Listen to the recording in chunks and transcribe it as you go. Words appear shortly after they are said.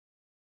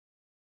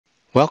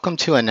Welcome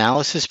to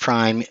Analysis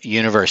Prime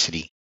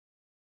University.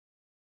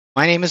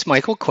 My name is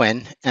Michael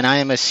Quinn, and I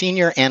am a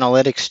Senior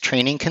Analytics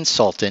Training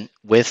Consultant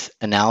with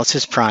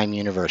Analysis Prime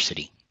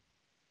University.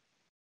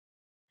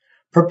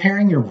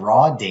 Preparing your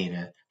raw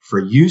data for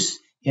use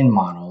in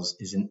models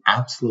is an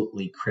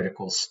absolutely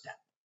critical step.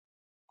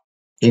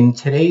 In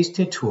today's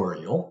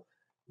tutorial,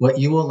 what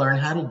you will learn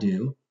how to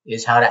do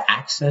is how to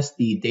access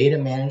the Data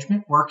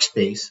Management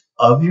Workspace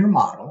of your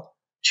model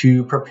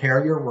to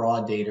prepare your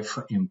raw data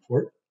for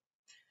import,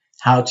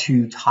 how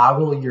to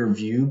toggle your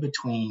view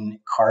between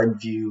card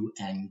view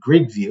and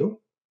grid view,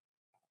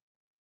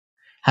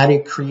 how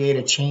to create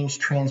a change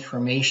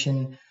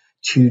transformation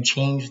to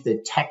change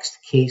the text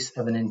case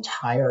of an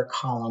entire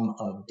column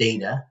of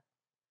data,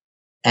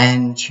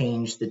 and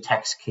change the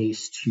text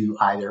case to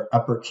either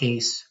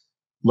uppercase,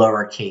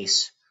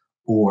 lowercase,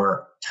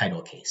 or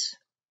title case.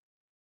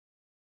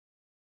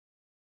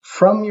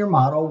 From your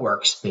model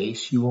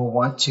workspace, you will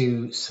want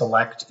to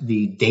select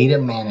the Data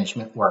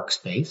Management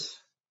Workspace.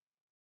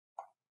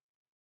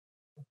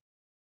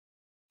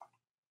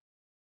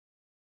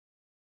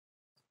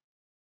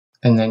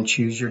 And then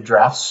choose your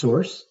draft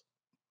source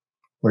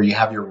where you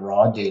have your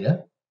raw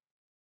data.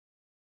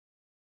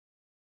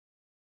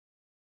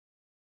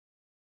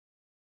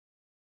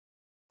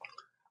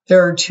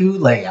 There are two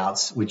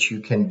layouts which you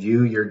can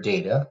view your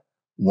data.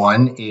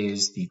 One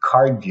is the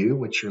card view,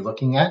 which you're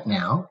looking at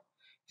now,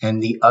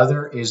 and the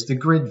other is the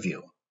grid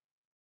view,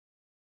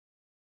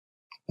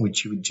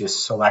 which you would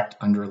just select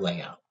under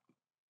layout.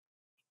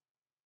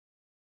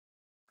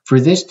 For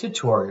this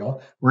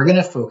tutorial, we're going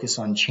to focus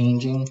on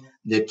changing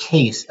the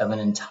case of an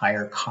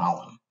entire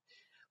column.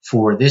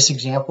 For this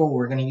example,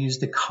 we're going to use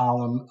the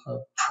column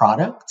of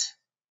product.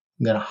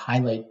 I'm going to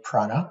highlight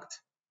product.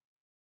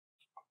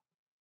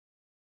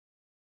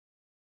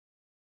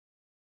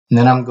 And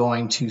then I'm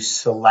going to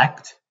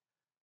select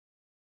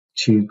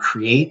to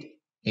create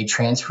a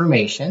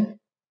transformation.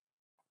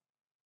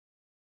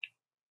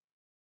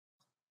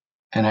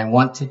 And I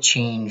want to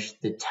change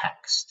the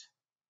text.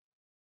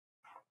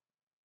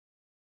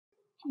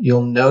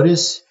 You'll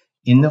notice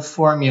in the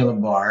formula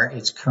bar,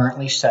 it's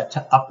currently set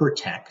to upper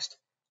text.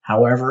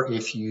 However,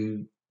 if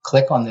you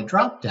click on the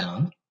drop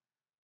down,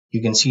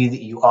 you can see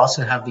that you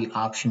also have the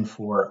option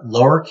for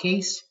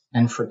lowercase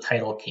and for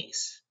title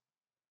case.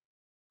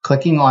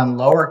 Clicking on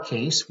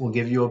lowercase will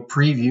give you a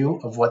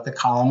preview of what the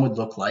column would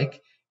look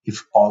like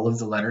if all of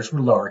the letters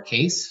were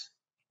lowercase.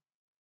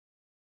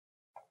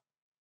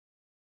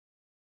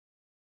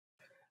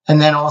 And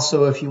then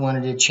also if you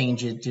wanted to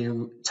change it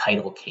to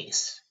title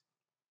case.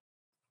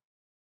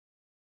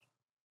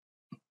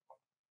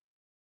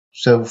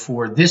 So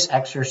for this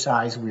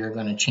exercise, we are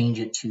going to change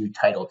it to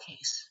title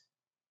case.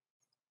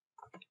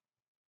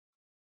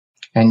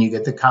 And you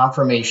get the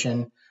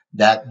confirmation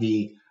that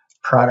the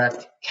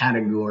product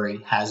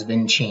category has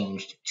been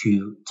changed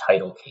to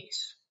title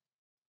case.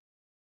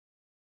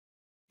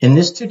 In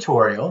this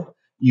tutorial,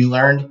 you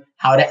learned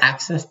how to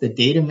access the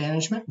Data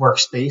Management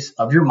Workspace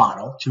of your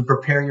model to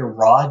prepare your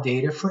raw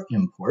data for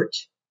import,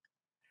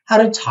 how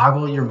to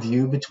toggle your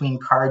view between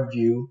card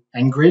view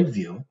and grid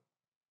view,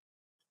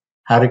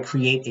 how to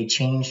create a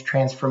change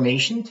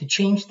transformation to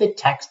change the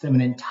text of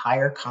an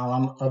entire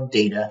column of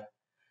data,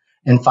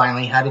 and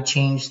finally, how to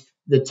change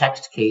the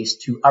text case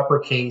to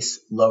uppercase,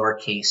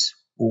 lowercase,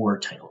 or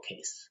title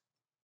case.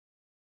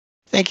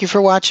 Thank you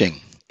for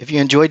watching. If you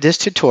enjoyed this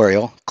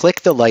tutorial,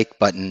 click the like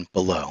button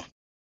below.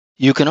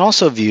 You can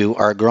also view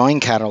our growing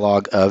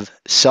catalog of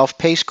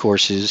self-paced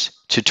courses,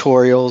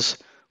 tutorials,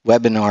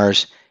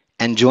 webinars,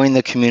 and join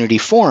the community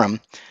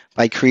forum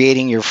by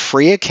creating your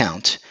free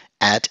account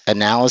at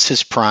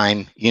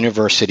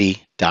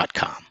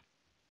analysisprimeuniversity.com.